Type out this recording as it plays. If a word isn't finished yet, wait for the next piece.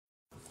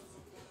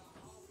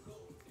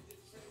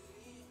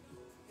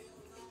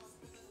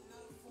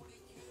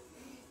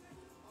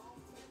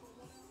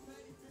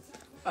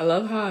I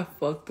love how I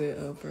fucked it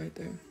up right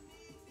there.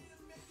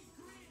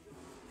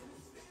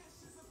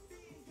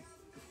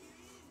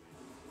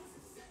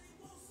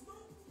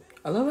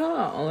 I love how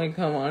I only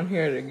come on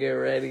here to get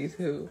ready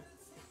too.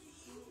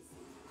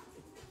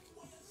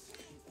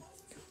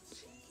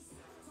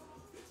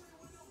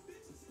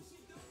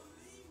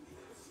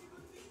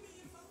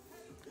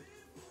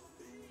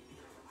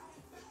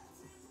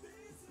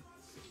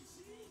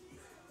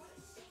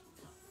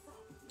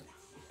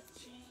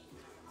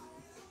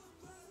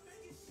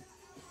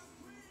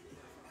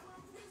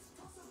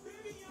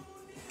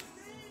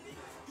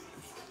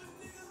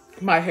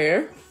 My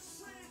hair?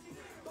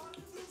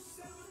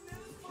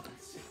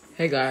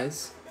 Hey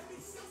guys.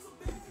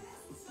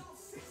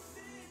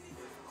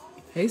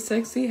 Hey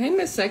sexy. Hey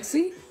Miss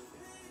Sexy.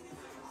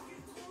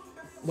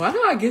 Why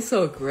do I get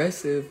so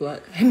aggressive?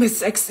 Like, hey Miss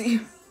Sexy.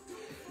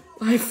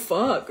 Like,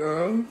 fuck,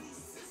 girl.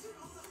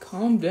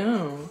 Calm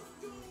down.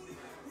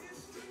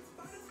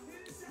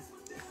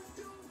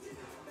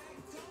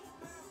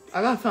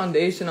 I got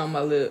foundation on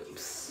my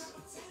lips.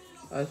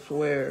 I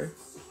swear.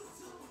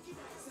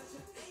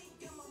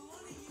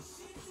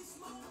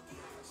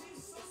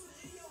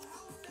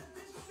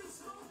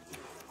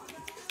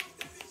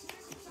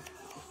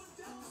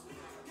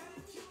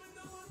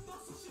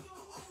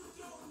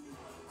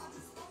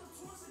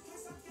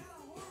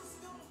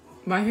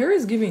 My hair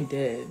is giving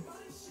dead.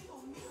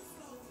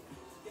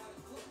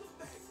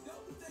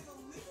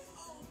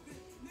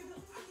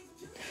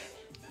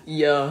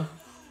 Yeah.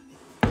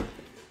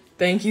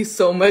 Thank you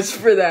so much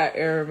for that,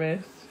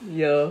 Aramis.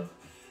 Yeah.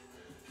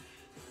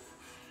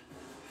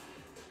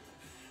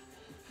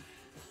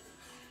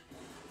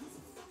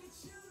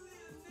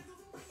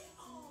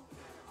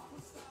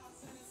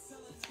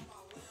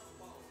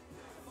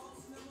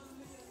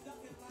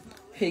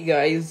 Hey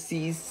guys,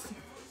 these.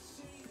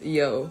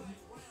 Yo.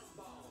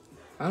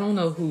 I don't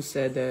know who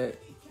said that.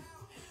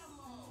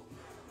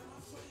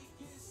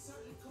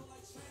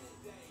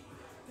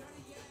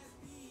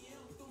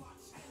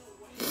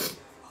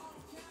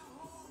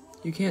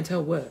 You can't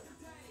tell what?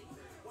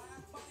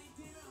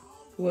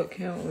 What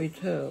can't we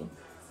tell?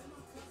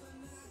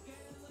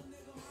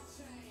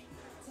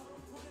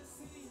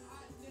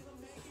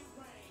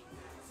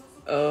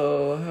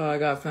 Oh, how I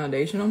got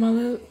foundation on my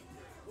lip?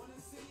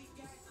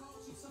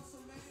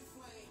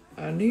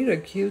 I need a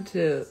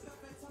Q-tip.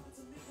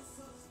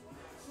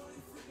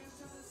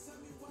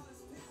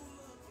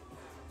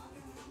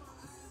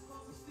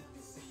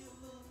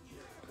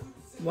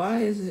 Why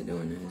is it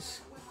doing this?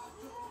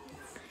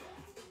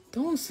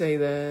 Don't say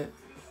that.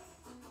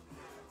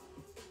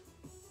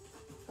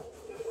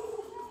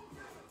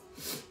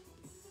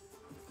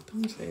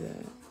 Don't say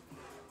that.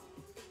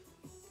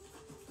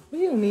 What do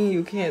you mean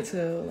you can't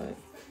tell? Like,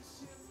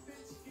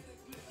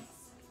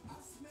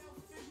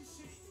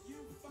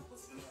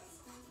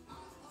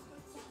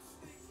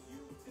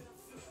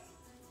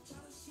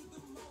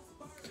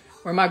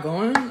 where am I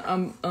going?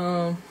 I'm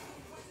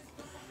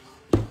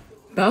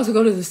about to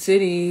go to the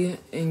city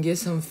and get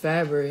some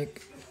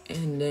fabric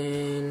and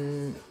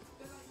then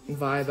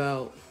vibe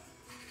out.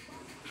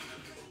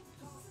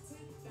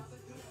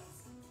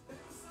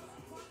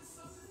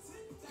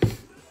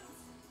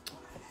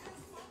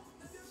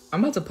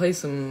 I'm about to play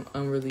some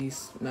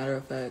unreleased, matter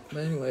of fact.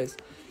 But anyways,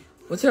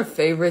 what's your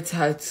favorite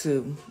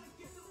tattoo?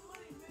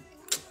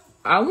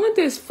 I want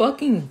this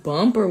fucking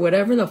bump or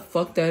whatever the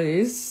fuck that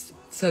is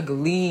to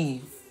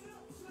leave.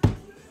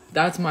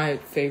 That's my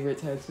favorite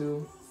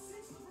tattoo.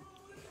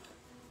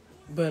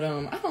 But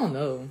I don't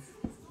know.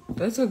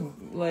 That's a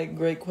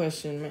great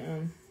question,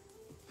 man.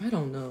 I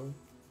don't know.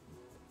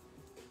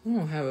 I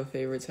don't have a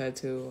favorite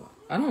tattoo.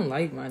 I don't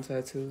like my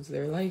tattoos.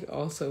 They're like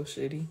all so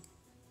shitty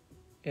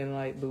and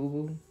like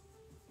boo-boo.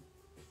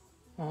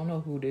 I don't know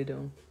who did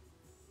them.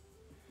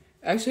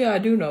 Actually, I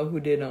do know who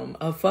did them.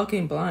 A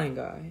fucking blind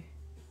guy.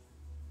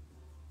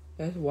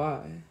 That's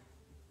why.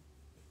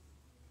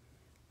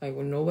 Like,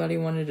 when nobody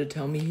wanted to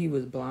tell me he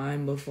was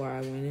blind before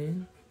I went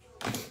in,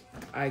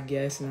 I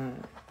guess not.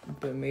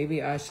 But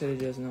maybe I should have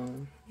just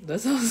known.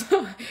 Let's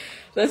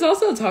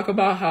also talk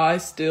about how I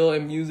still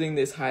am using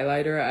this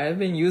highlighter. I've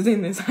been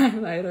using this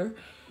highlighter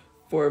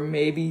for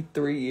maybe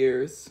 3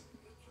 years.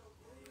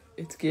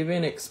 It's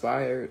given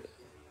expired.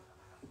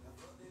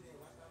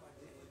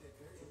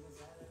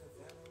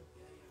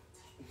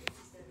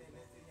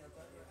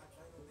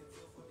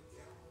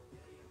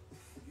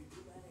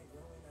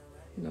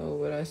 No,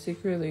 but I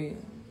secretly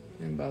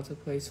am about to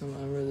play some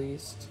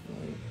unreleased,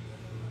 like,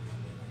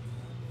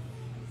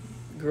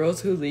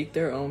 girls who leak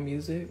their own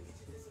music.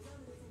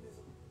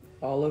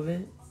 All of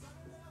it.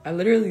 I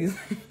literally,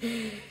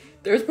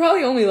 there's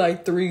probably only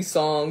like 3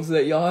 songs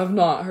that y'all have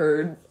not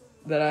heard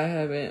that I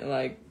haven't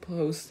like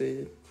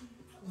posted.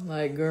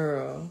 Like,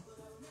 girl.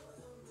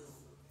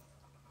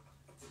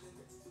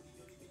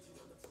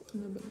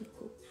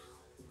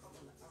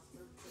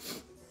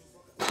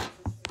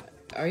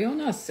 Are y'all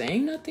not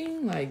saying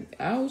nothing? Like,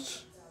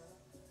 ouch.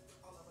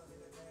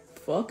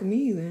 Fuck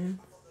me then.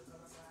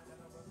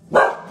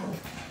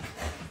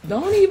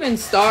 Don't even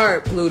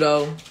start,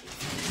 Pluto.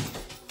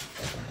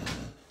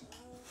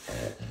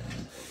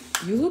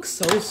 You look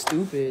so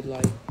stupid.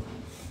 Like,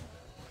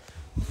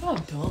 how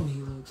dumb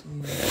he looks.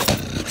 Man.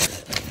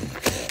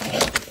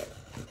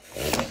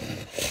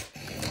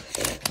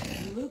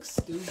 He looks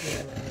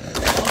stupid.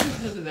 Like, all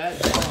because of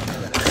that dog.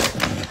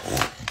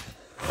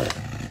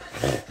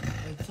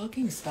 Like,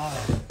 fucking stop.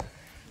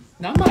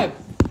 Not my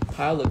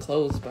pile of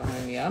clothes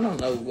behind me. I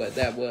don't know what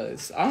that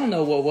was. I don't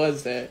know what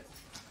was that.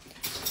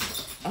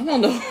 I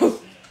don't know.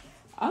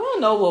 I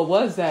don't know what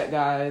was that,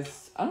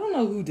 guys. I don't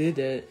know who did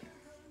that.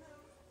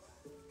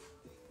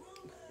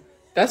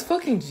 That's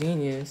fucking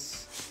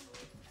genius.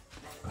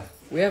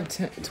 We have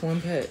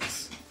twin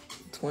pets.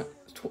 Twin.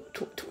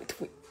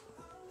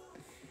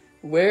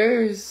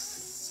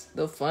 Where's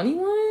the funny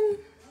one?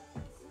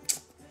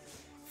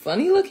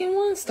 Funny looking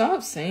one?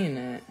 Stop saying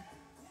that.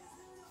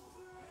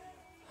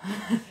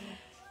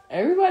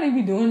 Everybody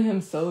be doing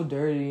him so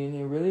dirty and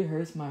it really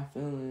hurts my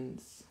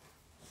feelings.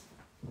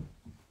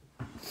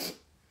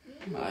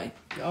 Like,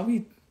 y'all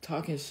be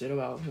talking shit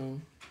about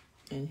him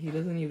and he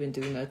doesn't even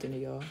do nothing to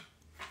y'all.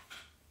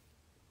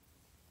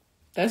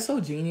 That's so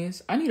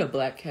genius. I need a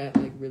black cat,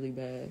 like, really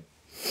bad.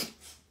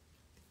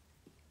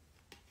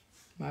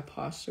 My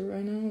posture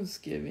right now is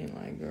giving,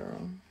 like,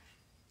 girl,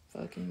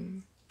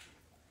 fucking...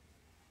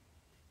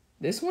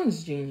 This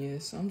one's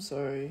genius. I'm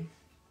sorry.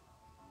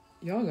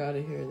 Y'all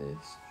gotta hear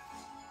this.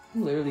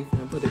 I'm literally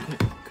gonna put the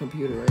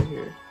computer right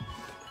here.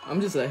 I'm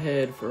just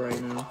ahead for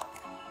right now.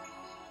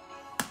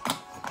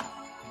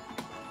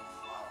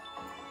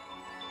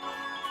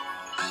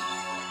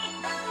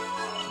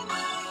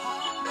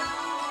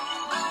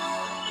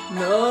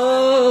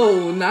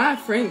 No, not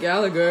Frank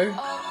Gallagher.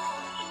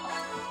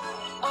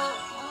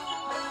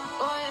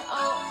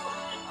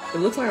 It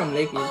looks like I'm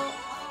naked.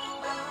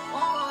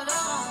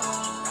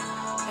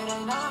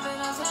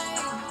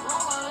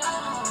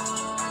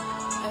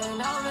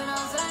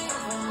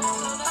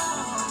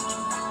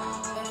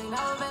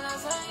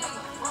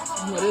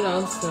 What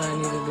else do I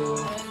need to do?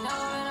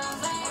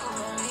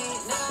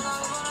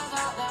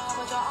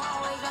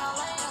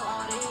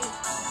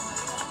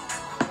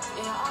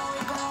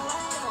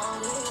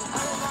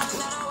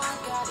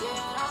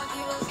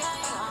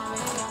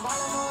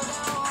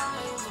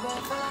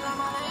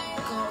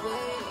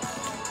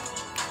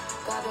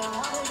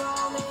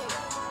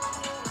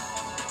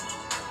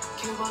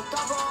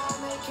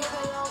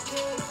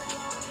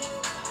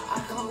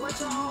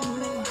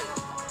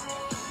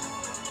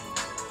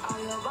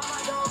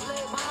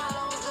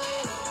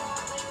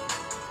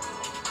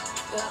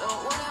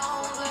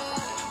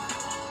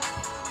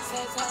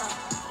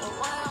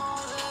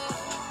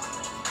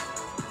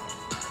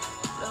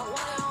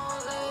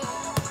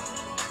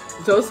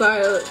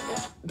 Josiah,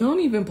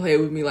 don't even play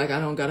with me like I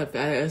don't got a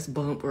fat ass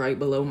bump right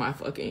below my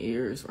fucking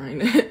ears right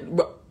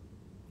now.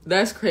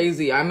 That's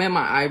crazy. I meant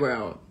my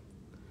eyebrow.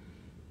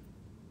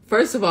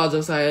 First of all,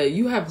 Josiah,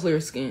 you have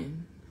clear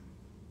skin.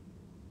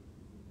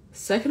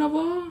 Second of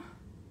all,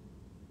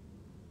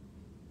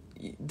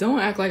 don't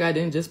act like I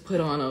didn't just put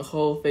on a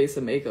whole face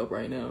of makeup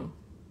right now.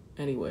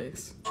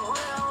 Anyways.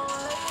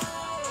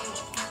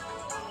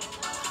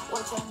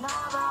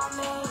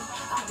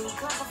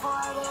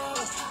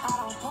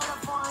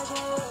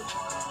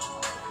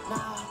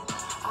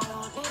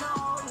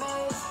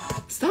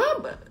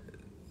 Stop.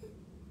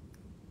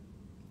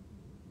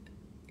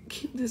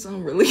 Keep this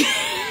on really.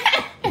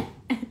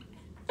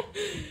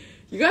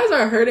 You guys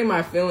are hurting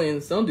my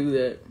feelings. Don't do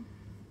that.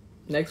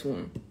 Next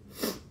one.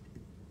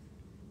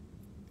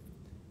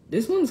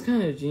 This one's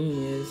kind of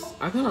genius.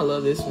 I kind of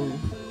love this one.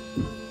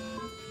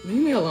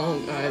 Leave me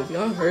alone, guys.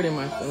 Y'all hurting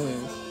my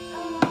feelings.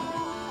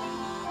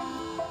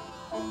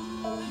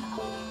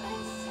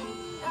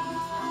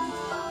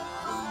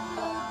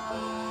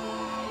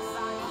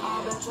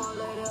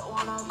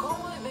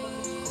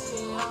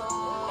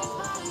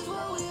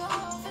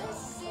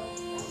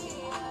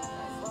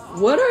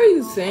 What are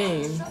you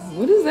saying?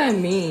 What does that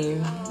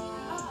mean?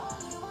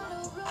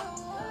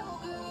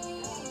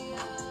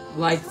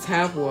 Like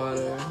tap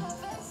water.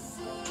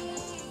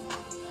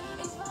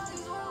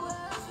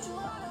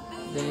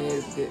 Then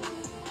it's good.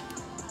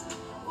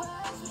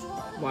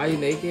 Why are you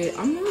naked?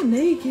 I'm not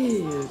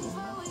naked.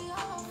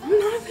 I'm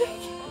not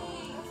naked.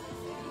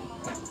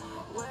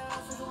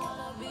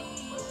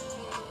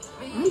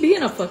 I'm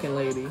being a fucking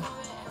lady.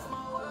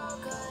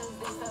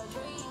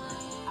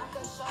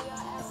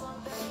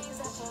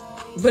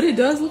 But it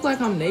does look like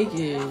I'm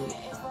naked.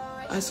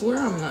 I swear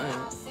I'm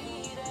not.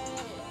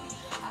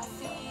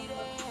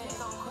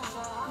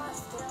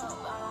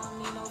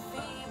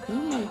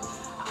 I'm like...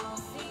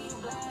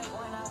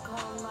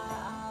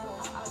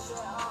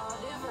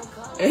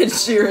 Ed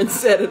Sheeran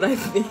said it, I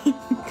think.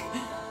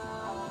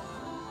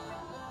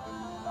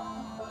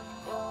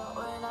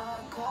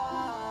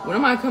 When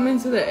am I coming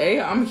to the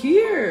A? I'm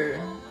here.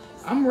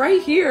 I'm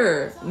right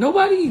here.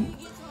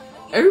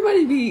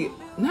 Everybody be...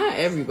 Not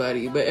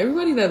everybody, but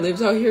everybody that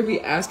lives out here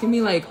be asking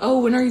me like,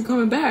 oh, when are you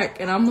coming back?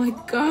 And I'm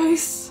like,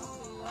 guys,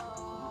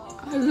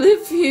 I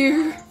live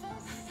here.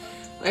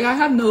 Like, I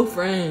have no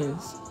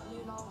friends.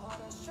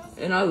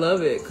 And I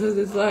love it because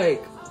it's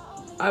like,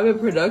 I've been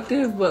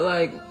productive, but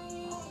like,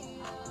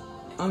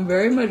 I'm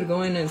very much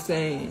going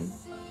insane.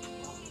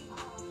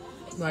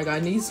 Like, I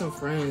need some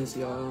friends,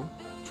 y'all.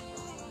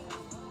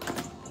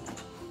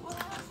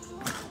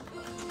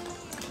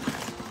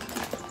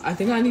 I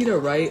think I need to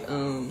write,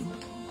 I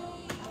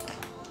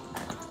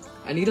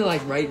need to,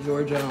 like, write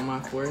Georgia on my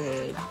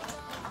forehead.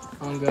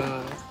 On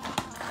God.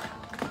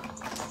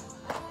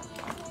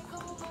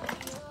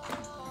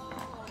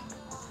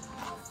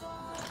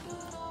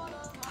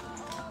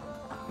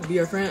 Be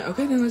your friend?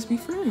 Okay, then let's be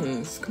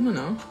friends. Come on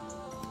now.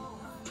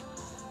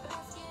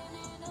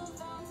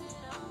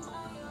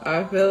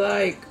 I feel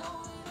like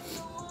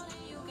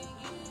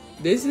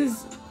this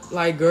is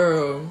like,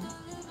 girl,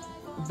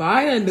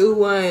 buy a new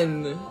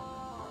one.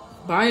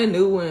 Buy a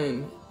new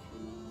one.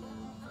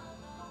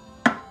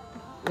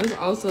 Let's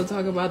also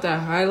talk about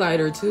that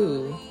highlighter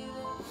too.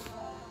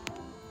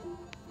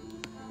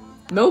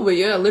 No, but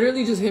yeah,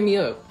 literally just hit me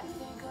up.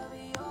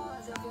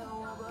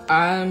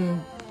 I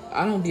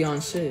don't be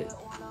on shit.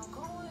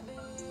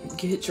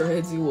 Get your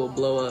heads, you will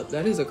blow up.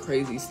 That is a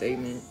crazy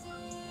statement.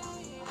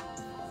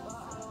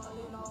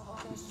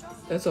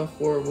 That's a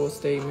horrible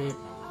statement.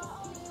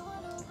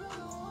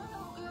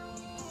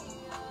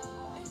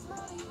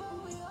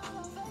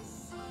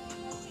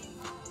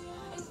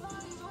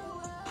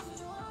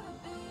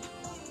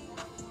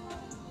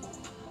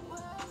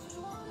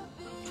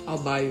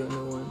 I'll buy you a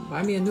new one.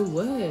 Buy me a new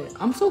what?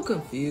 I'm so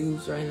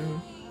confused right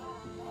now.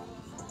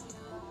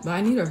 But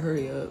I need to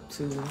hurry up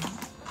too.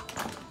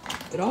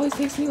 It always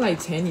takes me like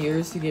 10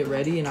 years to get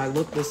ready and I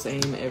look the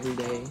same every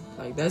day.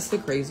 Like, that's the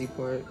crazy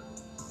part.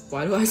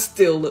 Why do I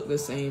still look the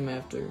same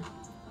after?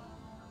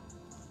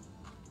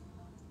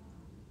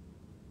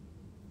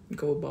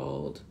 Go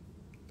bald.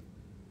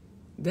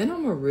 Then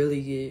I'm gonna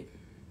really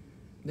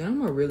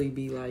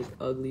be like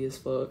ugly as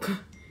fuck.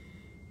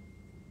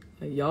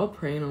 Like, y'all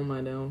praying on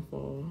my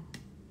downfall.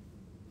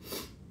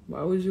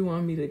 Why would you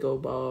want me to go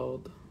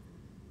bald?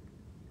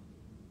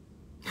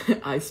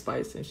 Ice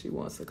Spice and she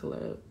wants to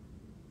collab.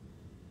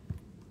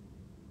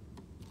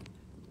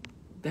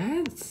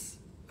 That's...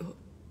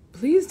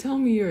 Please tell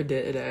me you're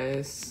dead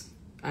ass.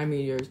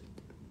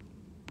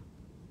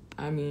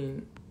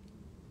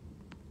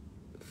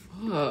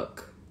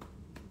 Fuck.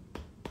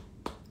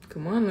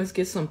 Come on, let's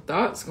get some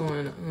thoughts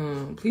going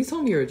on. Please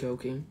tell me you're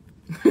joking.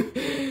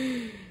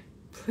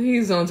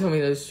 Please don't tell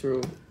me that's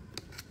true.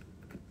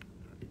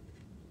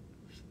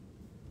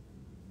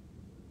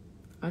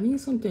 I need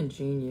something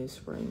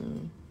genius right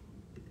now.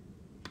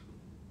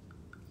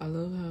 I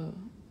love how...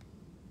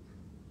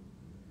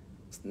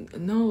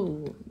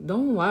 No,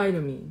 don't lie to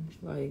me.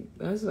 Like,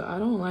 I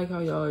don't like how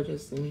y'all are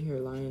just sitting here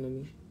lying to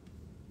me.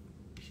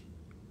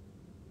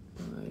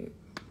 Like...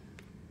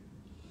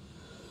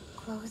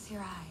 Close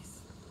your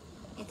eyes.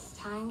 It's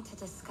time to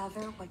discover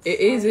what it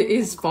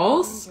is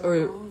false,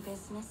 or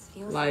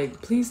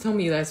like, please tell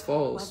me that's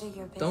false.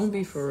 Don't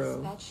be for real.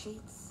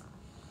 Bedsheets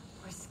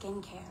or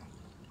skincare.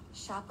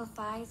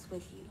 Shopify's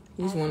with you.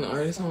 Who's one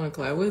artist I want to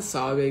collab with?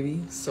 Saw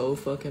Baby. So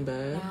fucking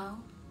bad. Now,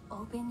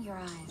 open your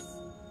eyes.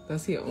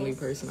 That's the only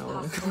person I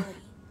want to collab.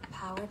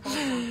 Powered by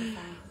Shopify.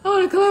 I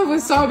want to collab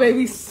with Saw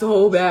Baby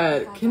so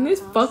bad. Can this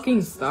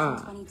fucking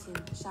stop?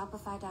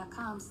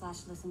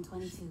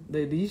 Shopify.com/listen22.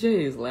 The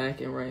DJ is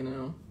lacking right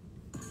now.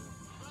 I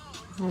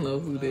don't know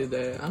who did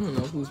that. I don't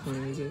know who's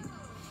playing music.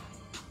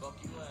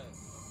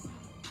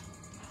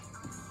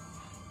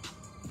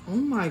 Oh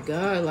my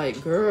god,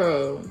 like,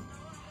 girl.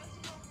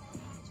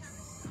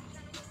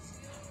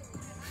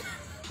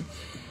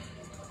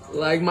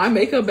 Like, my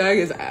makeup bag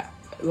is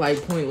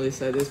like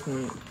pointless at this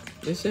point.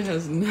 This shit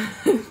has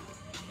nothing.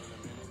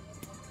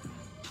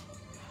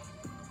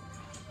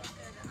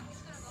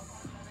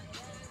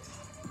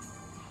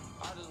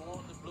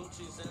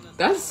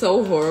 That's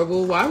so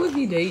horrible. Why would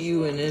he date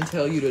you and then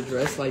tell you to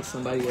dress like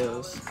somebody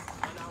else?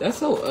 That's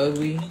so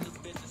ugly.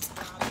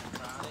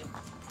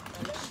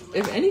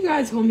 If any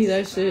guy told me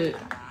that shit,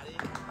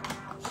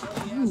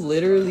 I'm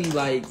literally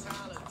like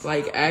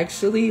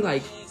actually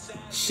like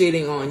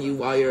shitting on you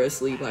while you're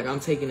asleep. Like, I'm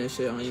taking a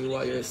shit on you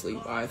while you're asleep.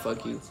 Alright,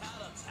 fuck you.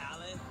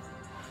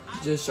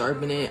 Just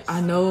sharpen it.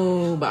 I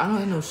know, but I don't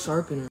have no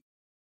sharpener.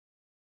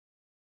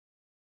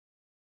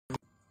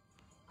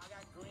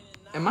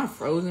 Am I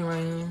frozen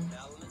right now?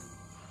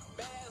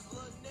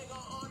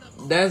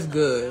 That's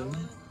good.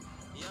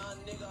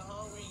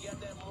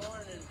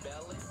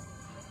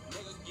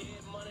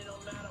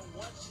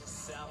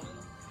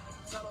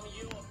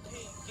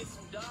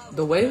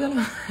 The way that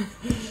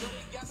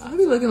I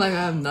be looking like I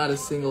have not a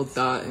single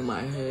thought in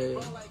my head.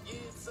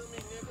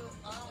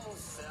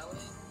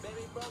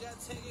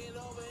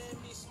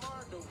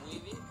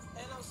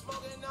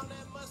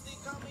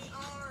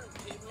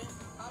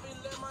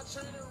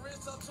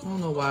 I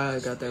don't know why I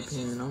got that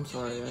pen. I'm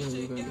sorry. I didn't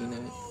even mean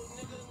that.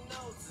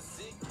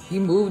 He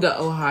moved to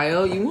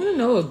Ohio. You want to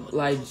know a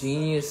like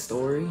genius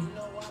story?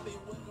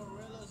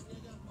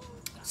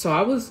 So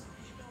I was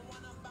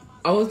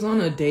on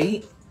a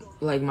date,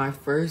 like my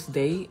first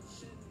date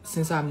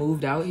since I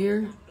moved out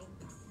here.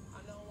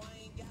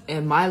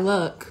 And my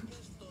luck,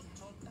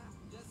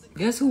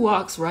 guess who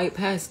walks right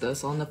past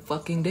us on the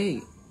fucking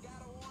date?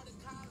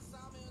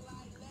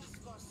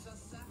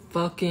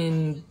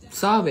 fucking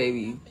Saw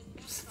Baby.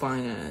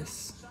 Fine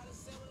ass.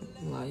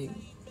 Like,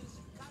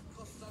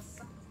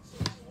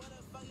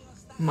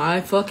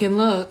 my fucking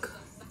luck.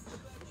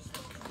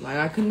 Like,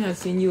 I couldn't have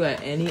seen you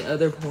at any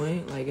other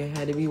point. Like, it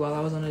had to be while I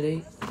was on a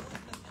date.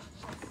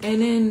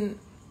 And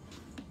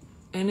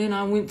then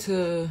I went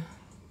to,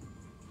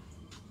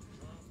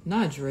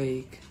 not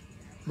Drake,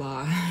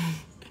 but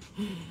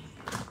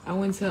I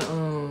went to,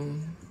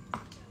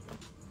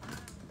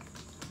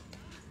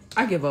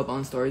 I give up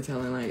on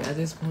storytelling. Like, at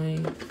this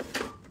point,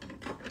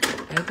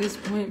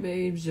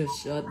 babes,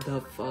 just shut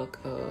the fuck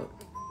up.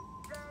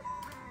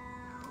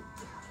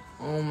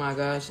 Oh my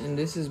gosh, and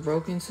this is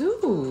broken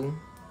too.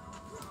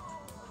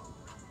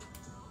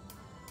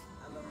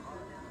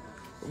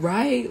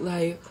 Right?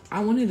 Like, I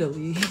wanted to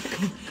leave.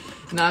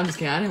 No, I'm just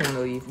kidding. I didn't want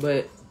to leave,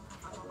 but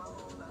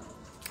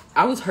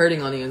I was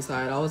hurting on the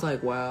inside. I was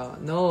like, wow.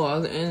 No, I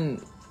was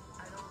in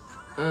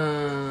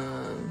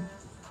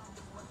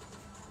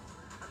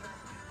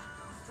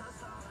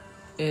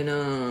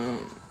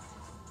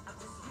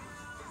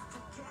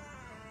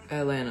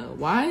Atlanta.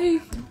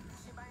 Why?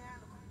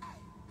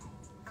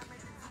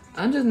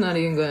 I'm just not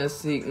even gonna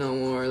seek no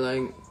more.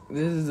 Like,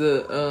 this is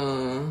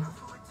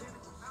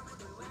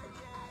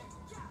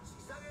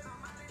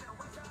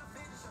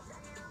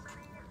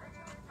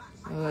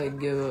I like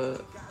give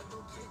up.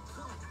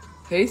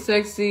 Hey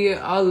sexy,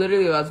 I'll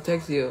literally about to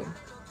text you.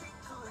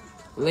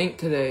 Link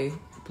today,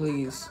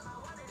 please.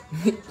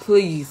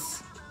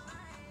 Please.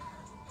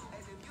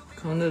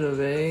 Come to the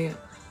Bay.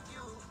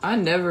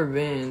 I've never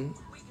been.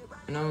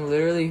 And I'm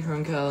literally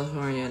from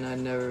California and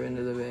I've never been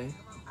to the Bay.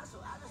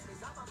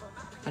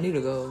 I need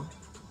to go.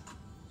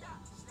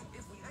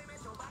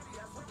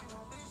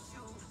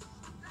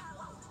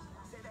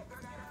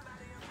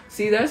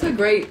 See, that's a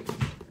great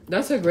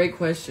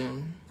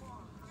question.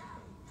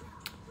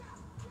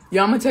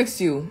 Yeah, I'm gonna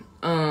text you.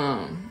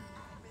 I'm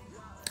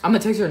gonna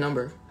text your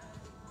number.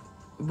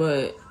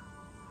 But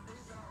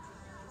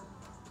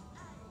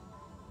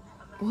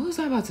what was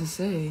I about to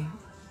say?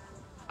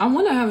 I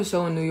want to have a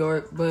show in New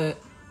York, but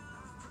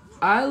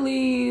I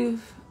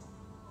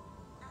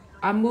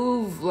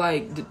move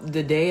like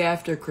the day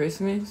after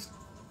Christmas.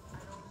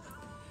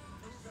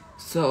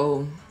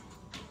 So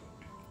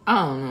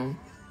I don't know.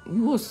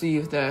 We'll see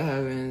if that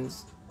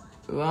happens.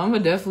 Well, I'm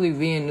gonna definitely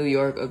be in New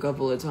York a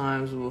couple of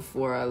times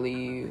before I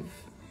leave.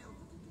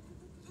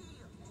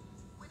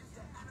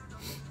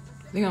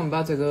 I think I'm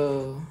about to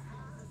go.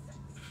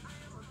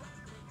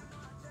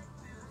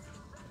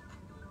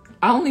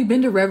 I only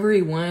been to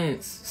Reverie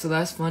once, so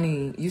that's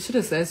funny. You should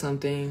have said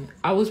something.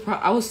 I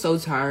was so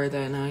tired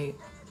that night.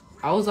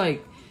 I was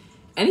like,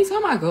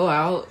 anytime I go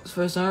out,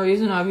 for some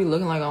reason, I be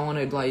looking like I want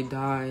to like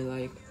die.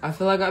 Like, I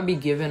feel like I be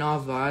giving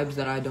off vibes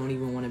that I don't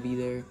even want to be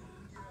there.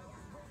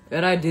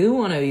 That I do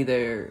want to be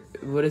there,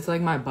 but it's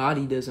like my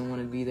body doesn't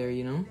want to be there,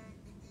 you know?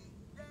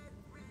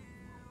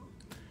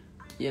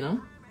 You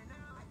know?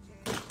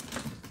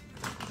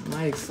 Am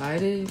I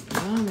excited?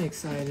 Yeah, I'm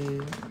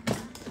excited.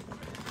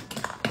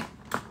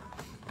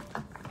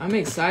 I'm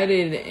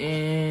excited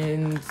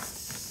and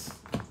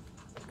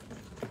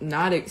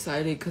not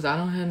excited because I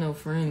don't have no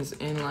friends.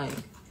 And like,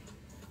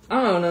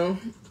 I don't know.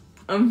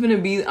 I'm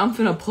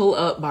finna pull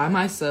up by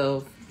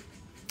myself.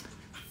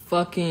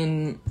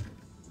 Fucking,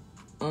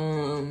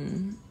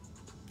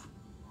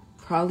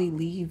 probably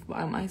leave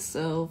by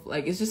myself.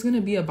 Like, it's just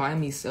gonna be a by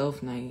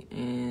myself night.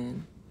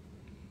 And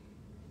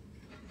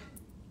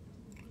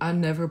I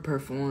never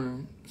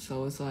perform.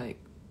 So it's like,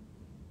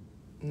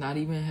 not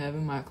even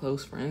having my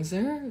close friends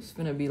there, it's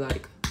gonna be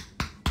like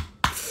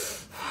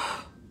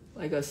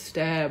a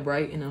stab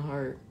right in the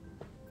heart.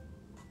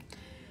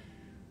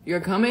 You're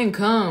coming,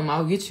 come.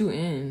 I'll get you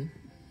in.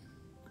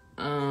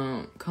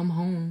 Come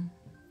home.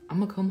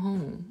 I'ma come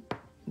home.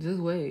 Just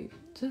wait.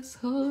 Just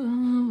hold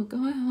on. We're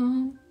going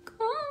home.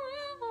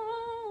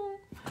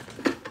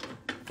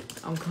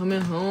 I'm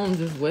coming home.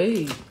 Just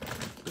wait.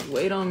 Just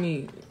wait on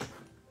me.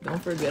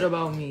 Don't forget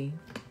about me.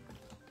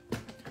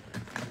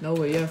 No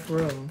way, yeah, for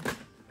real.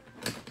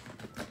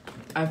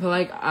 I feel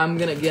like I'm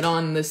gonna get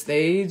on the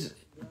stage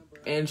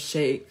and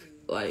shake.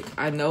 Like,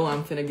 I know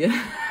I'm finna get...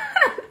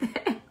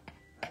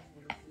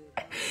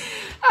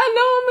 I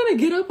know I'm gonna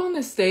get up on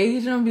the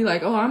stage and I'll be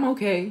like, oh, I'm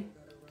okay.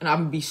 And I'm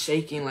gonna be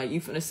shaking like, you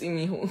finna see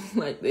me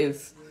like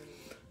this.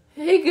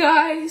 Hey,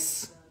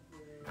 guys.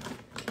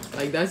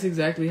 Like, that's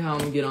exactly how I'm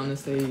gonna get on the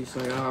stage.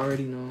 Like, I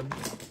already know.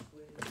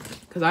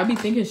 Because I be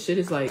thinking shit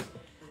is like...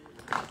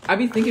 I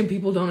be thinking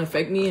people don't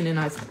affect me. And then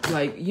I,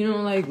 like, you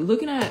know, like,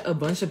 looking at a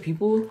bunch of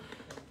people...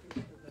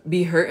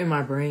 be hurting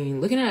my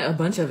brain. Looking at a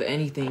bunch of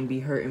anything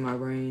be hurting my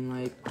brain.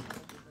 Like,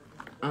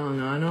 I don't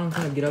know. I know I'm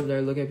trying to get up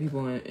there, look at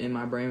people in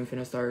my brain,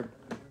 finna start,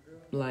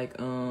 like,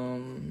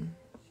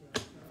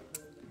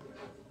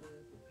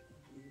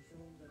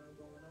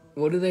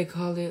 what do they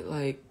call it?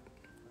 Like,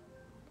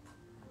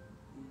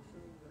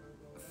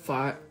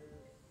 I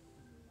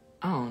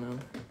don't know.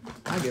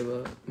 I give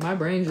up. My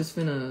brain just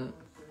finna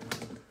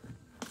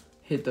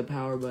hit the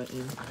power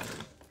button.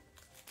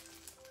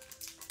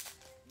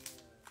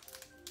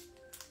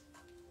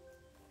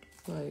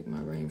 like my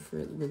brain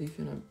really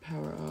finna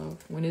power off.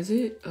 When is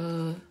it?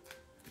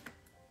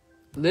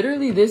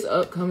 Literally this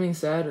upcoming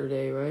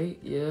Saturday, right?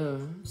 Yeah,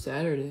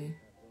 Saturday.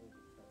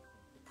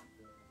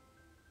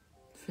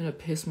 Finna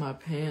piss my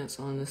pants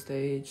on the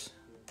stage.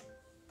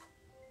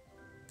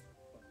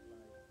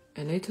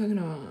 And they talking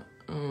about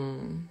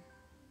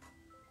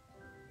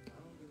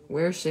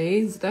wear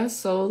shades. That's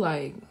so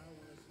like,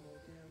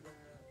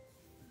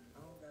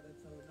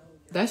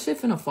 that shit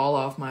finna fall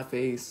off my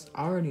face.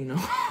 I already know.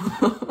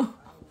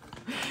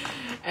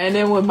 And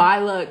then with my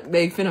luck,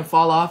 they finna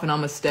fall off and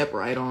I'ma step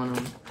right on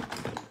them.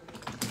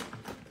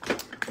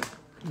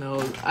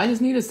 No, I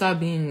just need to stop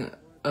being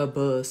a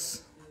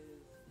bus.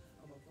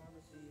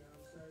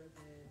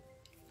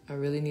 I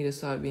really need to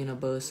stop being a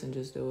bus and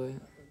just do it.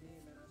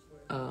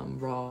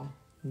 Raw,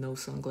 no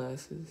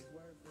sunglasses.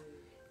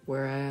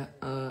 We're at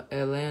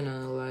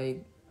Atlanta,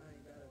 like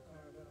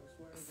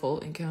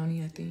Fulton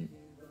County, I think.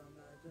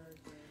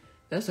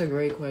 That's a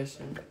great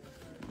question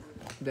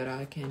that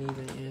I can't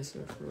even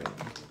answer for real.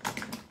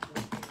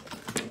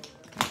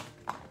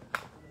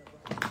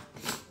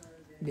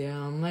 Yeah,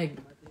 I'm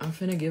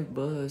finna give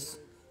buzz.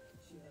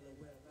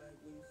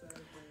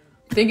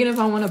 Thinking if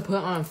I want to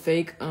put on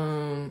fake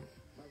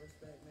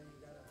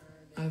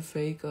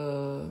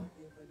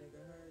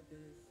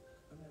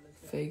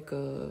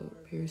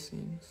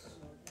piercings.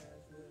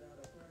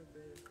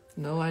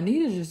 No, I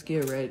need to just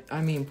get ready.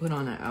 I mean, put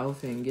on an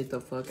outfit and get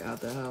the fuck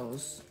out the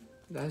house.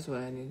 That's what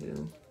I need to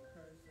do.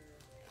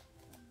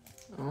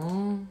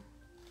 Oh,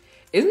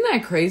 isn't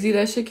that crazy?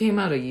 That shit came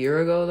out a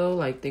year ago though.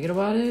 Like, thinking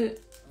about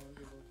it,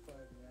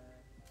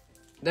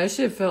 that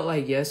shit felt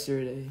like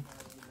yesterday.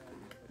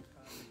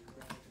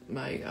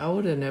 Like, I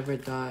would have never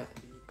thought.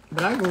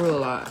 But I grew a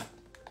lot.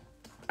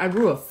 I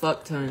grew a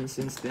fuck ton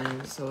since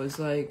then. So it's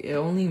like, it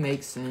only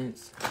makes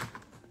sense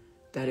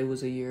that it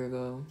was a year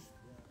ago.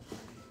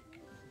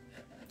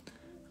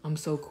 I'm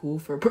so cool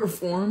for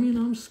performing.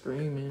 I'm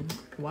screaming.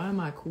 Why am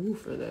I cool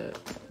for that?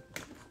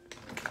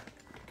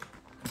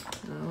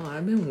 No,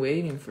 I've been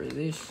waiting for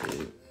this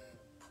shit.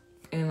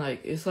 And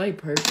like, it's like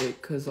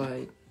perfect. Cause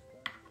like,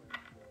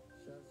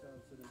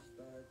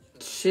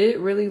 shit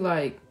really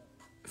like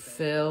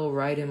fell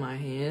right in my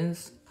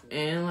hands.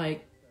 And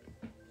like,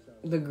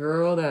 the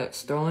girl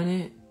that's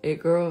throwing it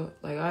girl,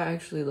 like I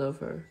actually love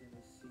her.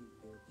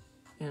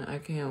 And I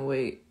can't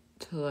wait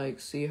to like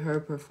see her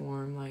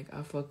perform. Like,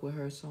 I fuck with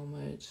her so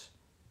much.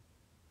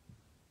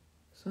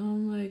 So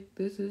I'm like,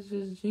 this is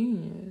just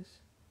genius.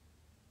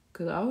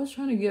 Cause I was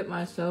trying to get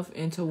myself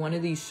into one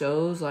of these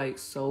shows like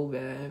so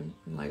bad.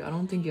 Like, I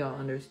don't think y'all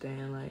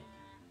understand.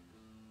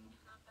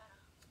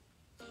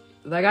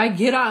 Like I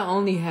get I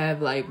only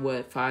have like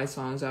what 5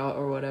 songs out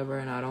or whatever,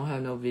 and I don't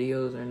have no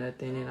videos or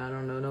nothing, and I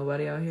don't know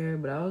nobody out here.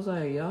 But I was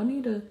like, y'all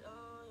need to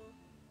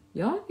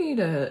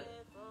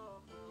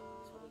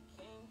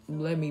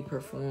let me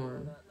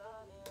perform.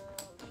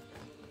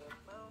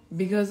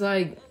 Because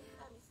like,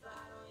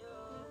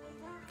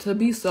 to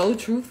be so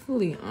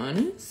truthfully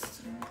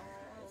honest,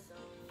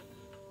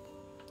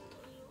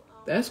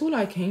 that's what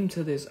I came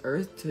to this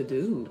earth to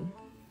do.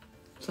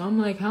 So I'm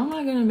like, how am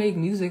I gonna make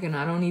music and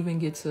I don't even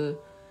get to,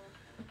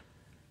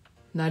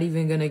 not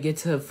even gonna get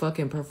to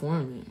fucking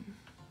perform it?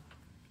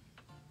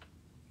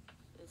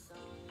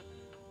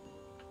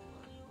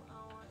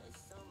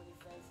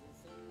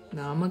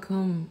 Now I'm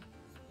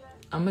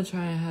gonna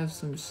try and have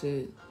some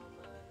shit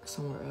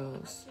somewhere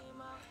else.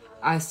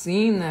 I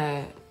seen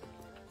that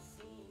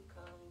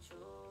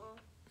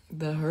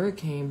the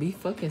hurricane, be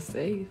fucking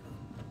safe.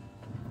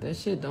 That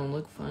shit don't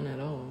look fun at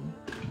all.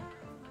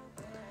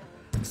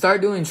 Start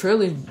doing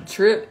trilogies.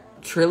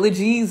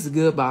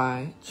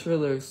 Goodbye.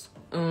 Trillers.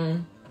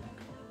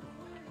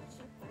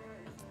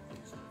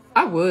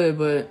 I would,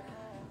 but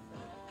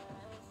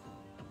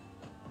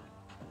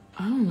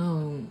I don't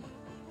know.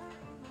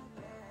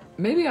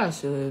 Maybe I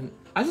should.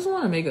 I just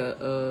want to make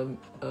a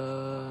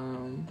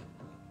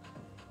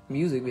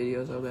music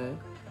video so bad.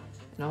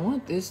 And I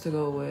want this to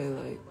go away.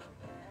 Like,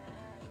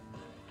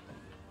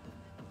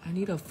 I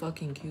need a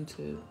fucking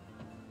Q-tip.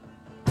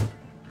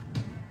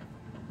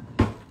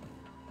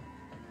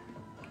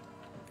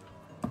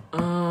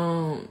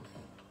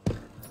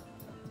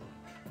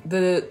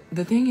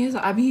 The thing is,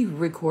 I be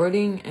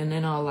recording and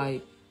then I'll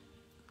like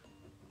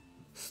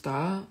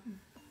stop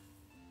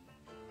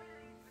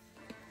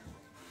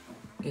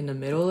in the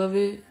middle of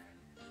it.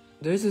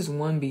 There's this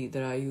one beat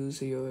that I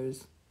use of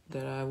yours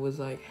that I was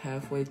like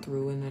halfway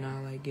through and then I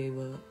like gave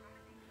up.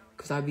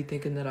 Cause I be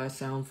thinking that I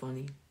sound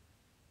funny.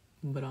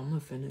 But I'm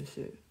gonna finish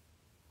it.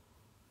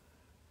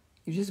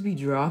 You just be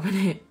dropping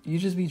it. You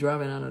just be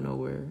dropping out of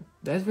nowhere.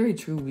 That's very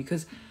true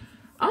because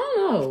I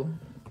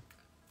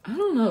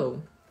don't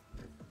know.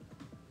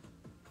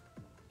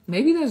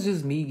 Maybe that's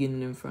just me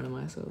getting in front of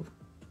myself.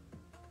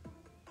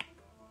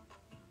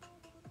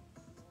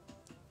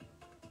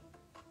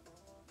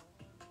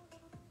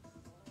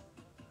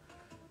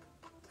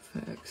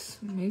 Facts.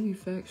 Maybe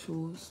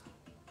factuals.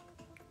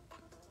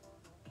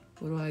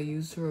 What do I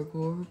use to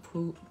record?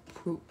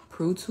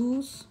 Pro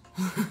Tools?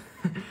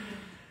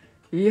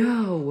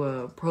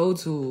 Yo, Pro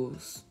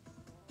Tools.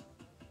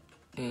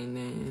 and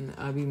then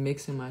I'll be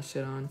mixing my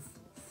shit on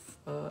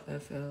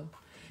FL.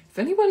 If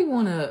anybody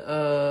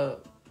wanna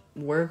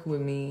work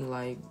with me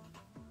like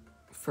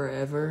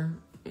forever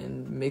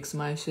and mix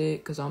my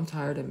shit, cause I'm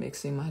tired of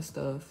mixing my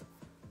stuff,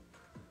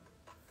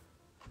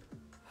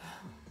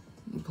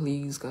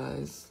 please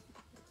guys,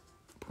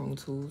 Pro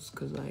Tools,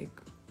 cause like,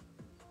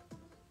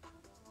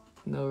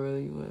 no,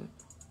 really, what?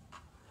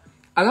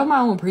 I got my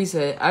own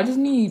preset. I just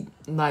need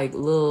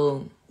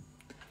little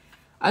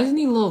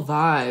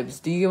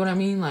vibes. Do you get what I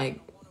mean?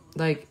 Like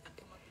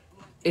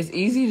it's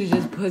easy to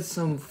just put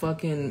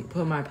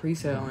my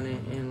preset on it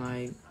and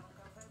like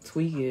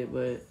tweak it,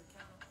 but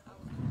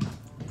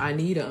I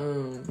need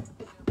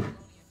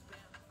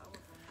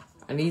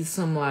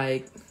some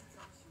like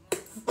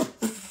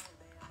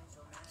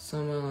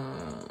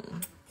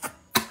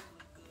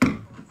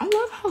I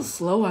love how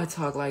slow I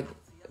talk. Like,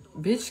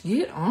 bitch,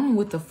 get on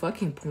with the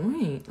fucking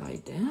point.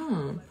 Like,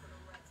 damn.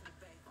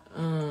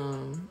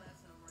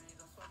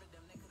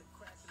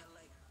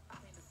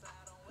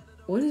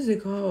 What is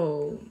it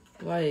called?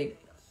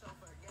 Like,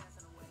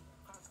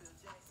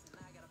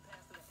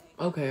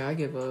 okay, I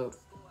give up.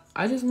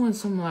 I just want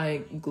some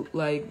like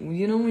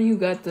you know when you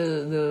got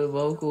the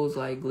vocals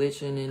like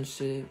glitching and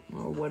shit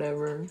or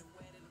whatever.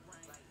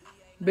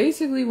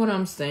 Basically, what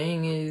I'm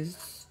saying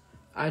is,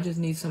 I just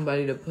need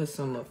somebody to put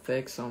some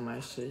effects on my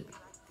shit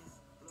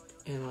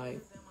and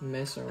like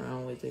mess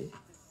around with it.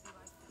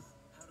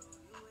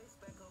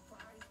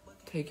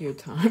 Take your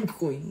time,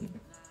 queen.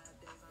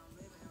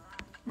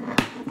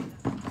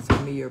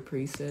 Send me your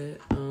preset.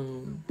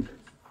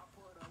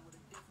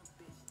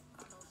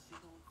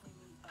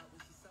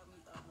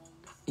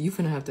 You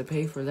finna have to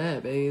pay for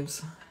that,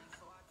 babes.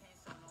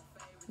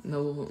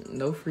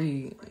 No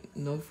free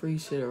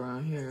shit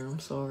around here. I'm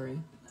sorry.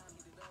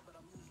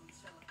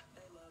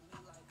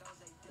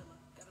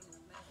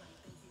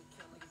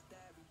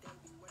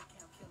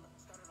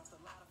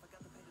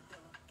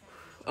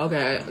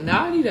 Okay,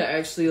 now I need to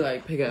actually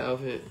like pick an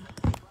outfit.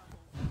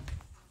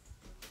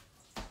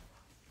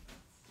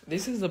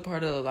 This is the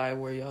part of the live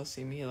where y'all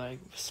see me like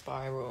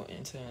spiral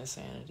into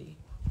insanity.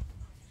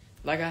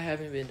 Like, I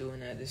haven't been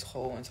doing that this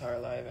whole entire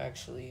life,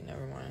 actually.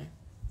 Never mind.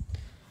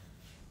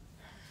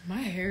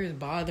 My hair is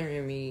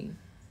bothering me.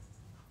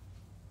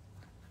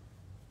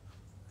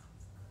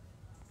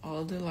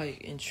 All the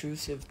like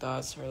intrusive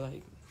thoughts are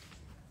like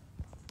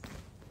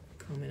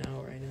coming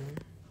out right now.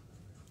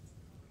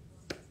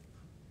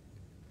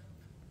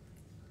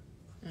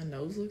 My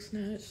nose looks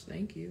snatched.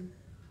 Thank you.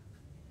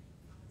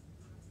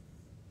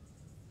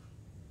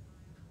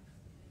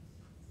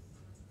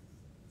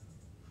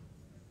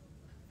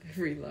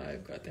 Every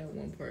live got that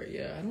one part.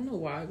 Yeah, I don't know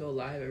why I go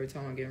live every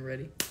time I'm getting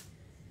ready.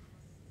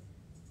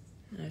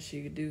 Now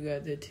she do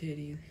got the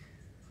titty.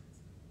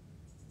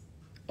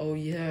 Oh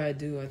yeah, I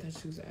do. I thought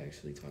she was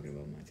actually talking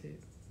about my tit.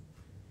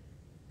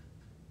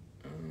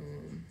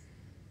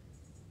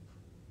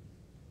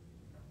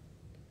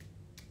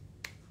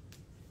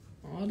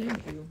 Oh,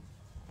 thank you.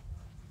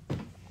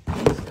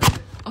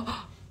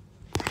 Oh,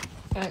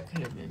 that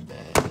could have been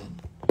bad.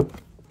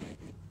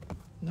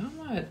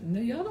 No,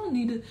 y'all don't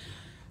need to.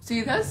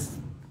 See, that's...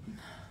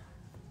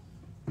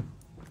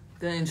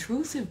 The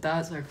intrusive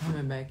thoughts are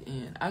coming back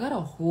in. I got a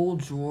whole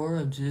drawer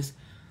of just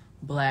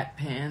black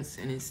pants,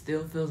 and it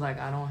still feels like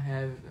I don't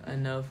have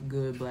enough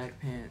good black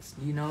pants.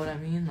 You know what I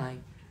mean? Like,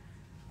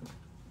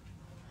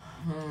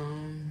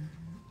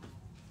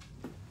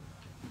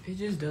 it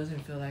just doesn't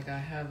feel like I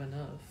have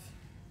enough.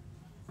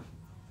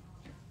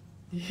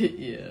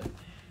 Yeah.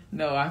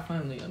 No, I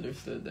finally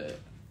understood that.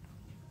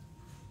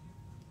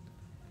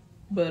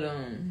 But,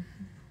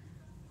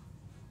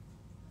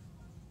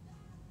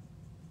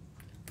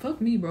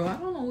 fuck me, bro. I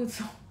don't know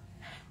what's on.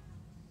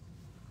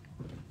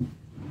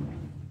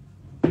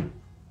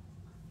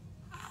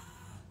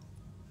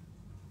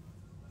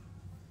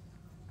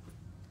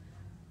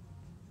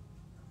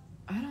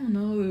 I don't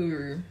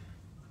know.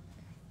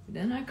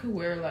 Then I could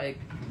wear, like,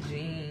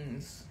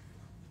 jeans.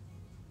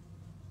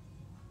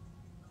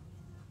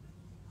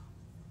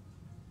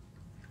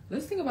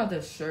 Let's think about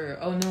the shirt.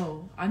 Oh,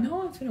 no. I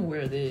know I'm finna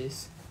wear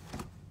this.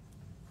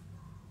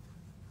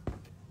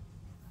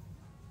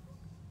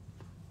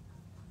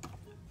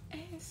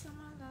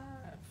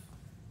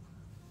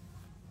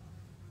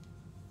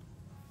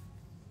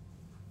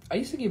 I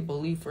used to get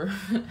bullied for...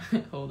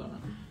 Hold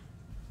on.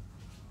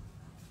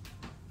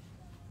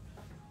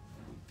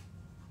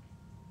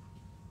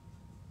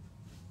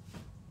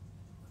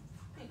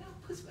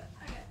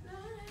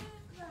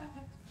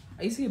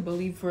 I used to get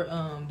bullied for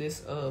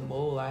this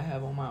mole I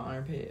have on my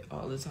armpit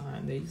all the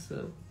time. They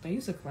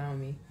used to clown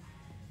me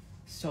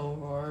so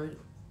hard.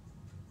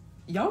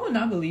 Y'all would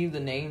not believe the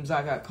names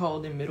I got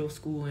called in middle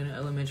school and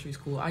elementary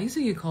school. I used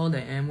to get called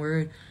the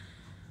N-word,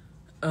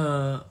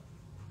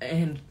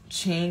 and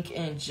chink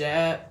and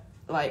jap,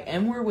 like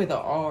N-word with a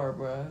R,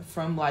 bruh,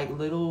 from like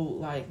little,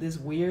 like this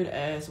weird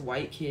ass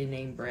white kid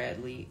named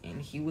Bradley,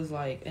 and he was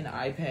like an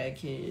iPad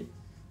kid.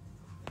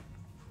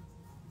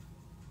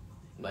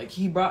 Like,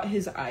 he brought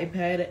his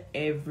iPad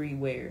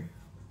everywhere.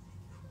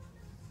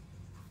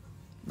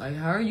 Like,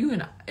 how are you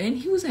in... And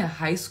he was in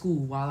high school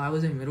while I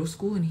was in middle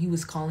school, and he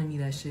was calling me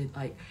that shit.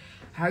 Like,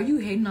 how are you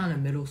hating on a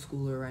middle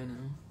schooler right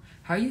now?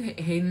 How are you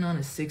hating on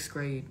a sixth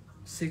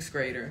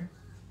grader?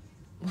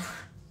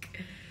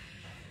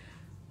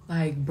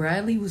 Like,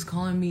 Bradley was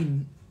calling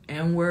me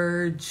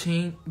N-word,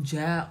 chink,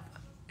 jap,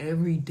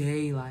 every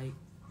day. Like,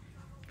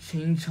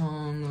 ching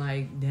chong,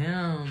 like,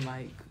 damn,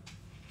 like...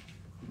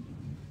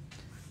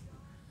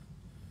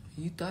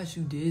 You thought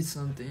you did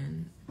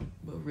something,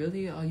 but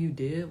really all you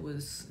did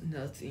was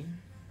nothing.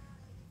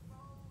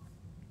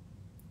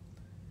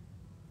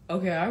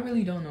 Okay, I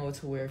really don't know what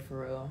to wear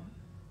for real.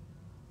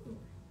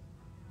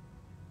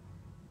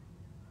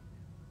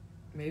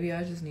 Maybe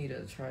I just need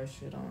to try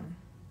shit on.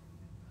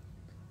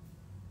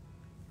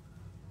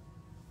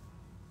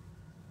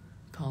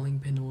 Calling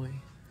Pinoy.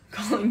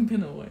 Calling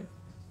Pinoy.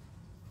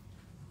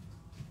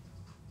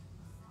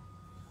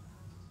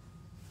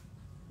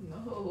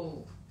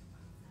 No.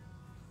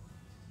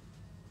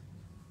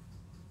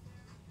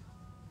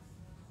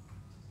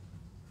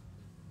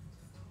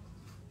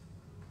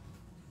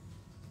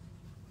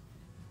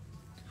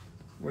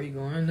 Where you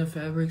going? The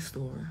fabric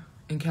store.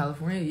 In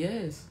California?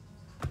 Yes.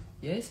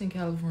 Yes, in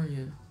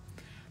California.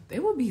 They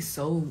would be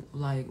so,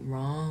 like,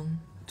 wrong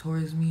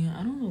towards me.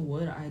 I don't know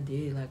what I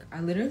did. Like,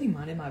 I literally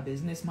minded my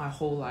business my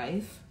whole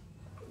life.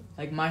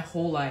 Like, my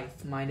whole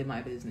life minded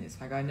my business.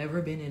 Like, I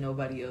never been in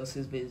nobody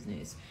else's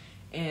business.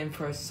 And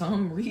for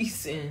some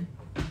reason,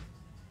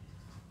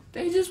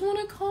 they just want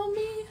to call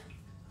me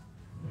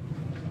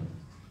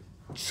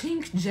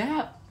chink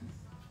jap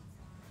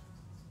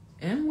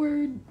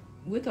N-word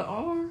with the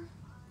R.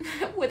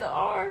 With the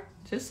R.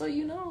 Just so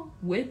you know.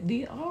 With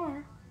the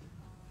R.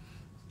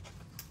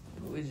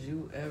 Would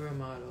you ever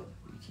model?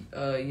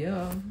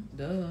 Yeah,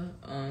 duh.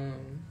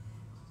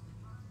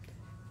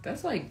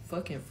 That's like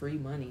fucking free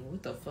money.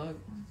 What the fuck?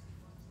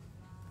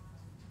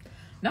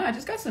 No, I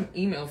just got some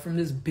email from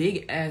this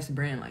big ass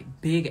brand,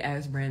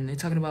 They're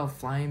talking about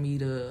flying me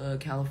to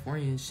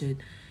California and shit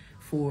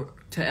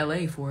to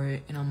LA for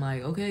it, and I'm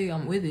like, okay,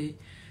 I'm with it.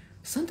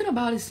 Something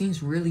about it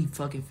seems really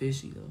fucking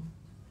fishy though.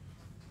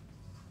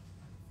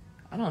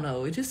 I don't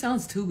know. It just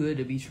sounds too good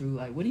to be true.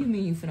 Like, what do you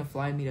mean you finna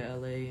fly me to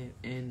LA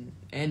and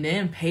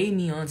then pay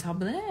me on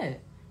top of that?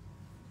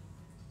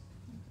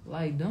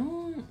 Like,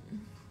 don't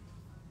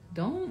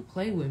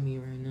play with me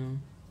right now.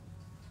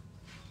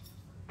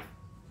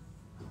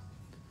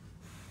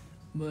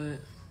 But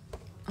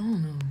I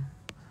don't know.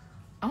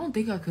 I don't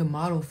think I could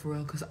model for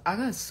real because I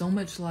got so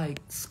much like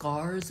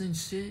scars and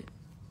shit,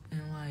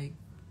 and like,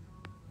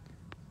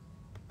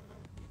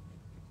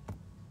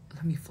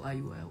 let me fly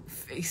you out.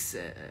 Face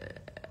it.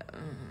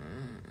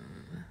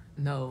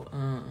 No,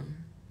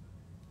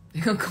 they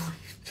gonna call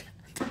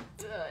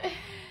you.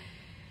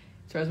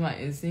 Trust my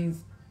instincts.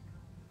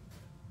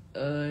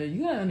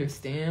 You gotta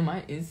understand,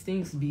 my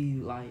instincts be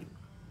like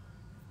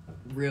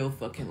real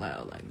fucking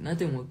loud. Like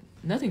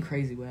nothing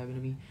crazy would happen to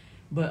me.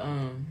 But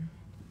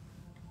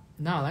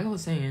nah, like I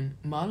was saying,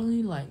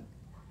 modeling, like,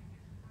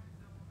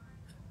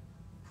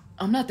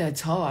 I'm not that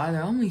tall either.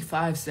 I'm only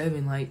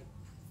 5'7". Like,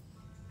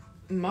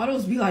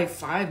 models be like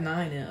 5'9"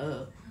 and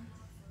up.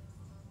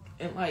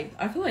 And, like,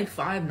 I feel like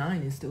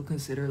 5'9" is still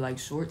considered, like,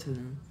 short to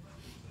them.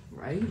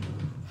 Right?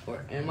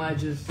 Or am I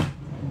just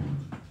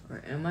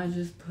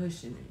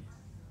pushing it?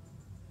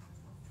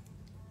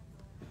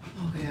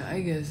 Okay,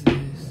 I guess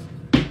this.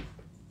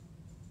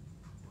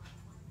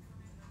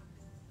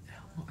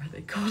 Are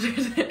they called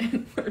the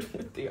N-word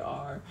with the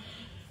R?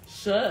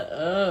 Shut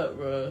up,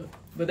 bro.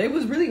 But they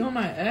was really on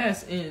my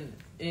ass in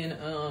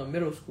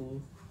middle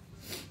school.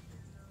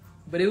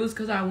 But it was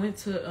because I went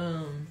to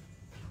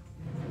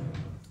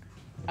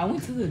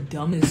the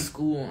dumbest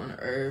school on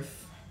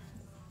earth.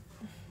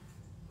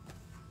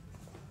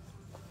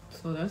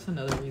 So that's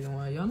another reason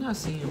why y'all not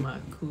seeing my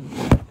coupe.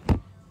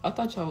 I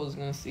thought y'all was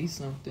gonna see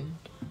something.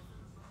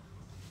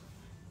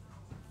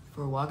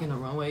 For walking the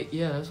runway.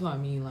 Yeah, that's what I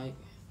mean. Like,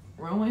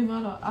 runway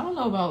model. I don't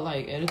know about,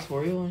 like,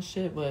 editorial and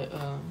shit, but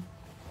I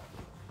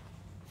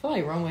feel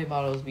like runway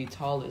models be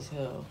tall as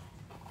hell.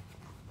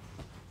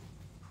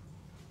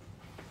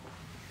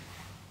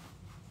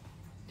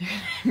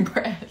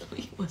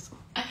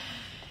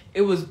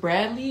 It was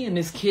Bradley and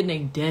this kid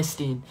named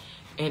Destin,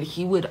 and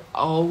he would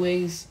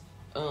always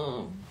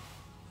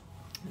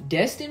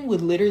Destin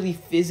would literally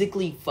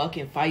physically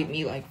fucking fight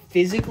me, like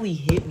physically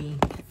hit me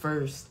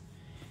first.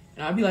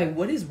 And I'd be like,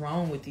 what is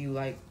wrong with you?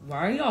 Like,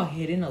 why are y'all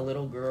hitting a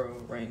little girl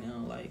right now?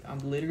 Like, I'm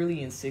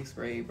literally in 6th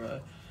grade, bro.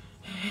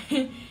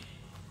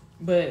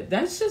 But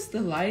that's just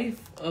the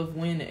life of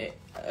when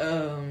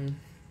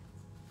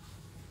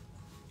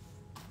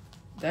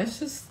that's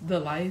just the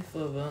life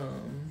of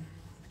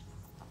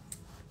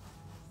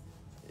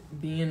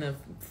being a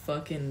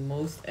fucking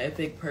most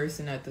epic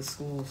person at the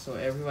school, so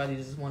everybody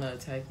just want to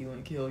attack you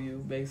and kill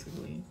you,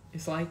 basically.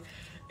 It's like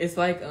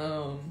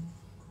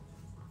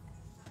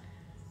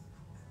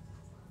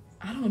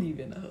I don't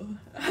even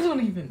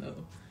know.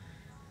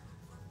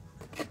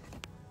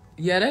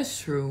 Yeah, that's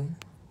true.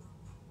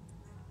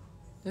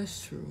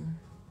 That's true.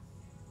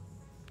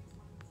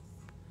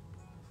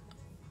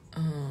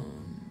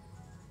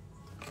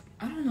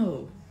 I don't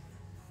know.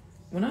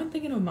 When I'm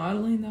thinking of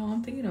modeling, though,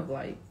 I'm thinking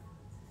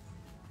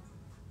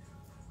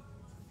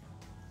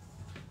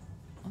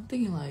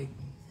like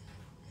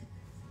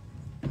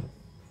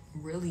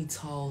really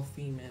tall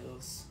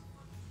females.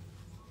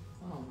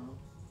 I don't know.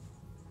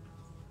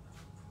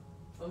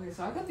 Okay,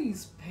 so I got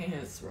these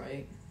pants,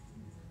 right?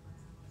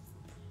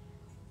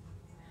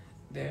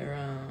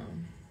 They're,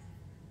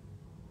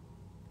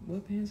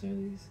 what pants are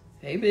these?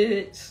 Hey,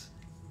 bitch.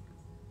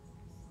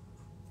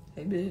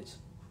 Hey, bitch.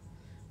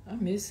 I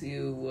miss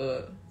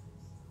you.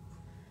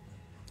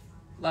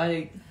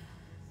 Like,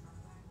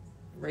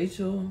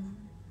 Rachel.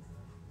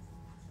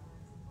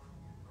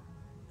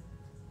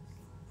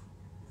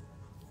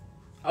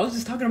 I was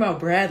just talking about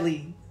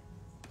Bradley.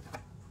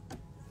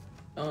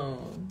 I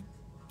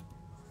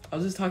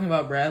was just talking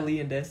about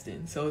Bradley and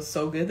Destin. So it's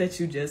so good that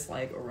you just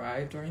like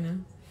arrived right now.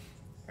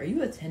 Are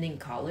you attending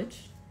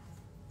college?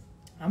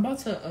 I'm about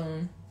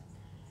to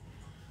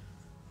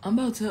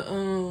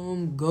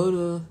go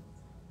to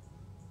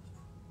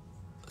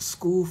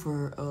school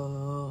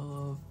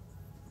for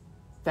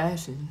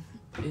fashion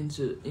in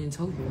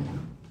Tokyo.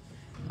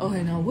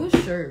 Okay, now what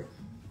shirt?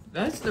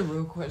 That's the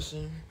real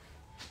question.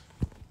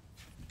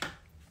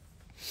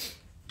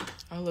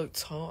 I look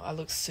tall. I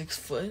look 6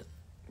 foot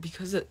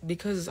because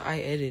I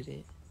edit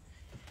it.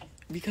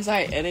 Because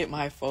I edit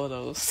my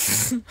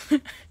photos.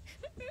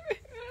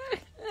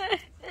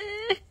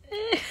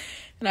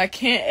 And I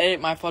can't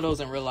edit my photos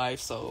in real life,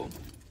 so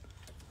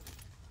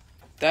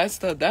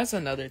that's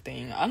another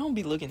thing. I don't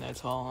be looking that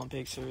tall on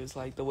pictures,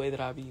 like the way that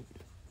I be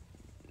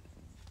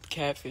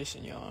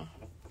catfishing y'all.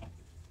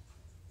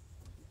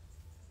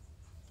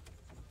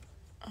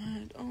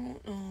 I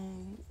don't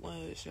know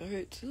what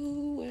shirt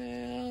to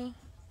wear.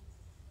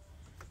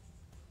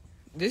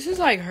 This is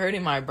like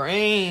hurting my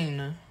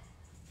brain. I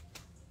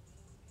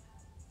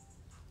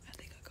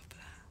think I could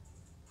fly.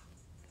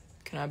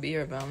 Can I be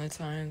your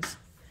Valentine's?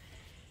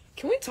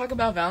 Can we talk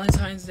about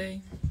Valentine's Day?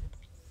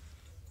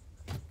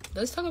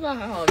 Let's talk about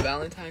how on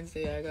Valentine's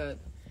Day I got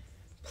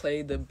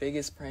played the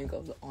biggest prank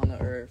on the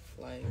earth.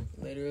 Like,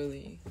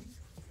 literally.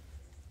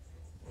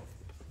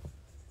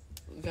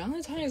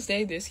 Valentine's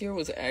Day this year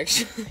was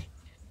actually...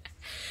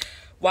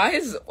 Why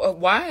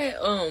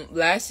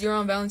last year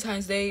on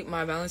Valentine's Day,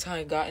 my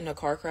Valentine got in a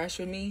car crash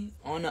with me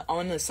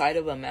on the side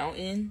of a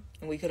mountain,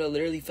 and we could have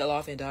literally fell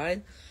off and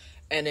died.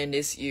 And then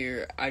this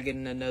year, I get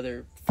in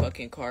another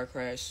fucking car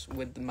crash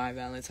with my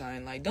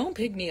Valentine. Like, don't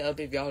pick me up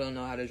if y'all don't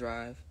know how to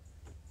drive.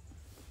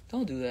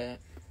 Don't do that.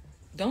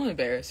 Don't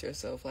embarrass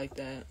yourself like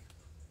that.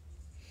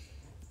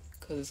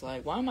 Because it's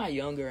like, why am I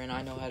younger and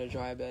I know how to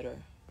drive better?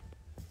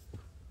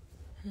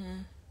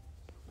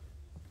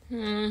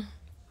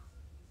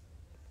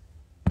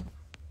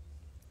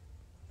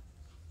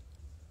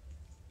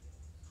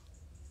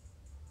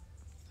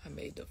 I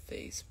made the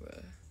face,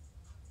 bruh.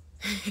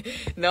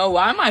 No,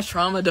 why am I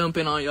trauma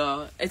dumping on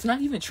y'all? It's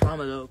not even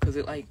trauma though, cause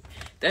it like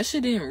that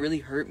shit didn't really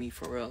hurt me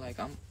for real. Like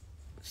I'm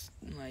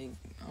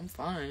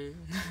fine.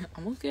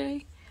 I'm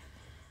okay.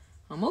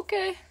 Nah,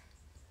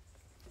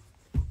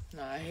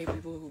 I hate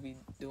people who be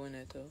doing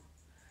that though.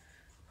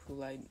 Who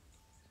like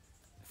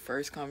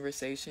first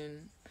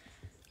conversation.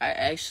 I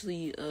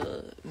actually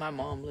my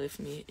mom left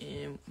me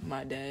and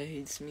my dad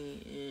hates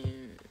me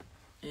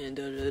and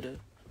da.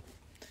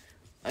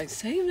 Like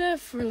save that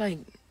for like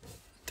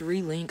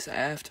 3 links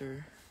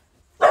after.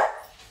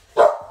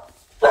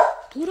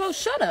 Pluto,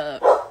 shut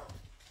up.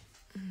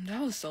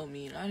 That was so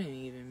mean. I didn't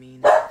even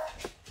mean that.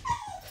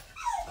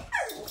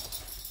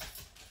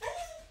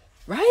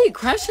 Right?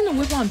 Crashing the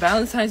whip on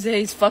Valentine's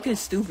Day is fucking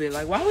stupid.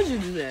 Like, why would you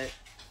do that?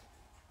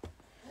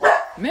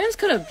 We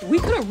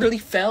could have really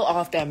fell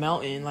off that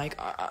mountain. Like,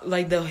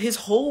 his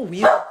whole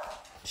wheel.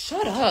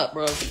 Shut up,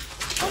 bro. I'm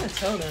trying to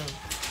tell them.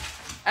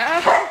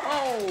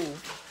 Ow.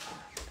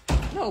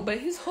 No, but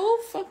his whole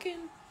fucking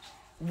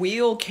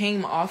wheel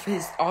came off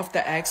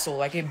the axle.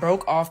 Like, it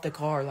broke off the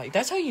car. Like,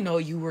 that's how you know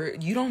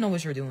you don't know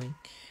what you're doing.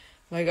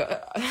 Like,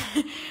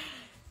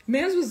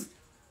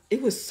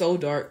 it was so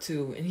dark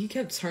too, and he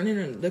kept turning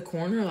in the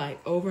corner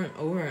like over and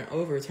over and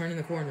over, turning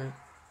the corner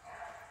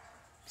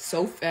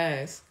so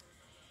fast.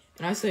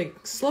 And I said,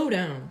 slow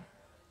down.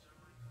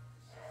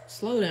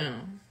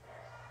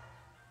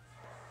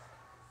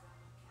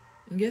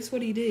 And guess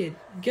what he did?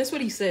 Guess what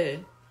he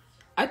said?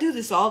 I do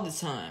this all the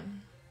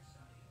time.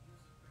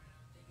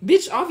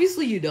 Bitch,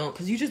 obviously you don't,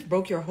 because you just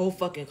broke your whole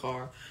fucking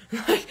car.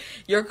 Like,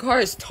 your car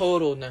is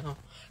totaled now.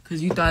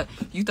 Because you thought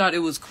it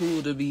was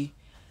cool to be...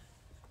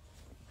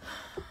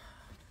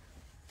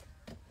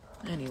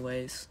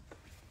 Anyways.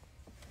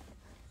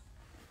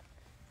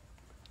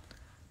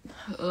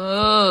 I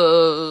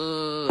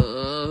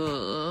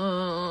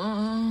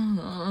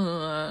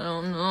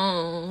don't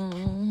know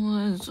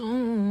what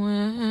to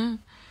wear.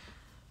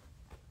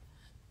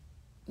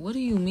 What do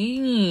you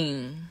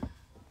mean?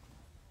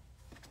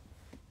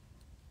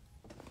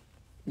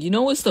 You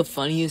know what's the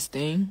funniest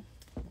thing?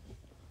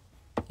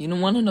 You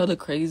don't want to know the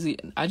crazy...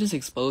 I just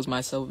exposed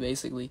myself,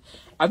 basically.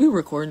 I be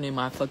recording in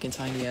my fucking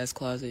tiny-ass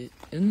closet.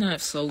 Isn't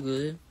that so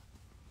good?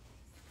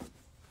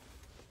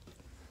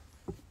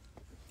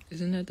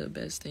 Isn't that the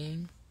best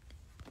thing?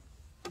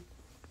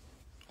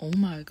 Oh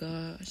my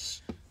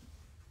gosh.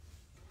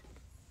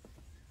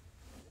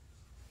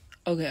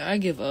 Okay, I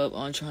give up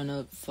on trying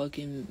to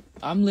fucking...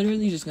 I'm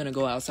literally just gonna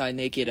go outside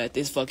naked at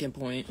this fucking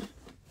point.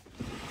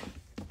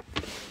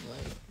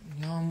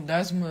 Like,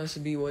 that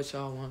must be what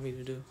y'all want me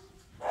to do.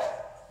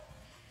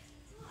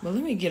 But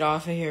let me get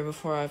off of here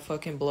before I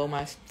fucking blow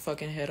my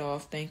fucking head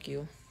off. Thank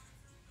you.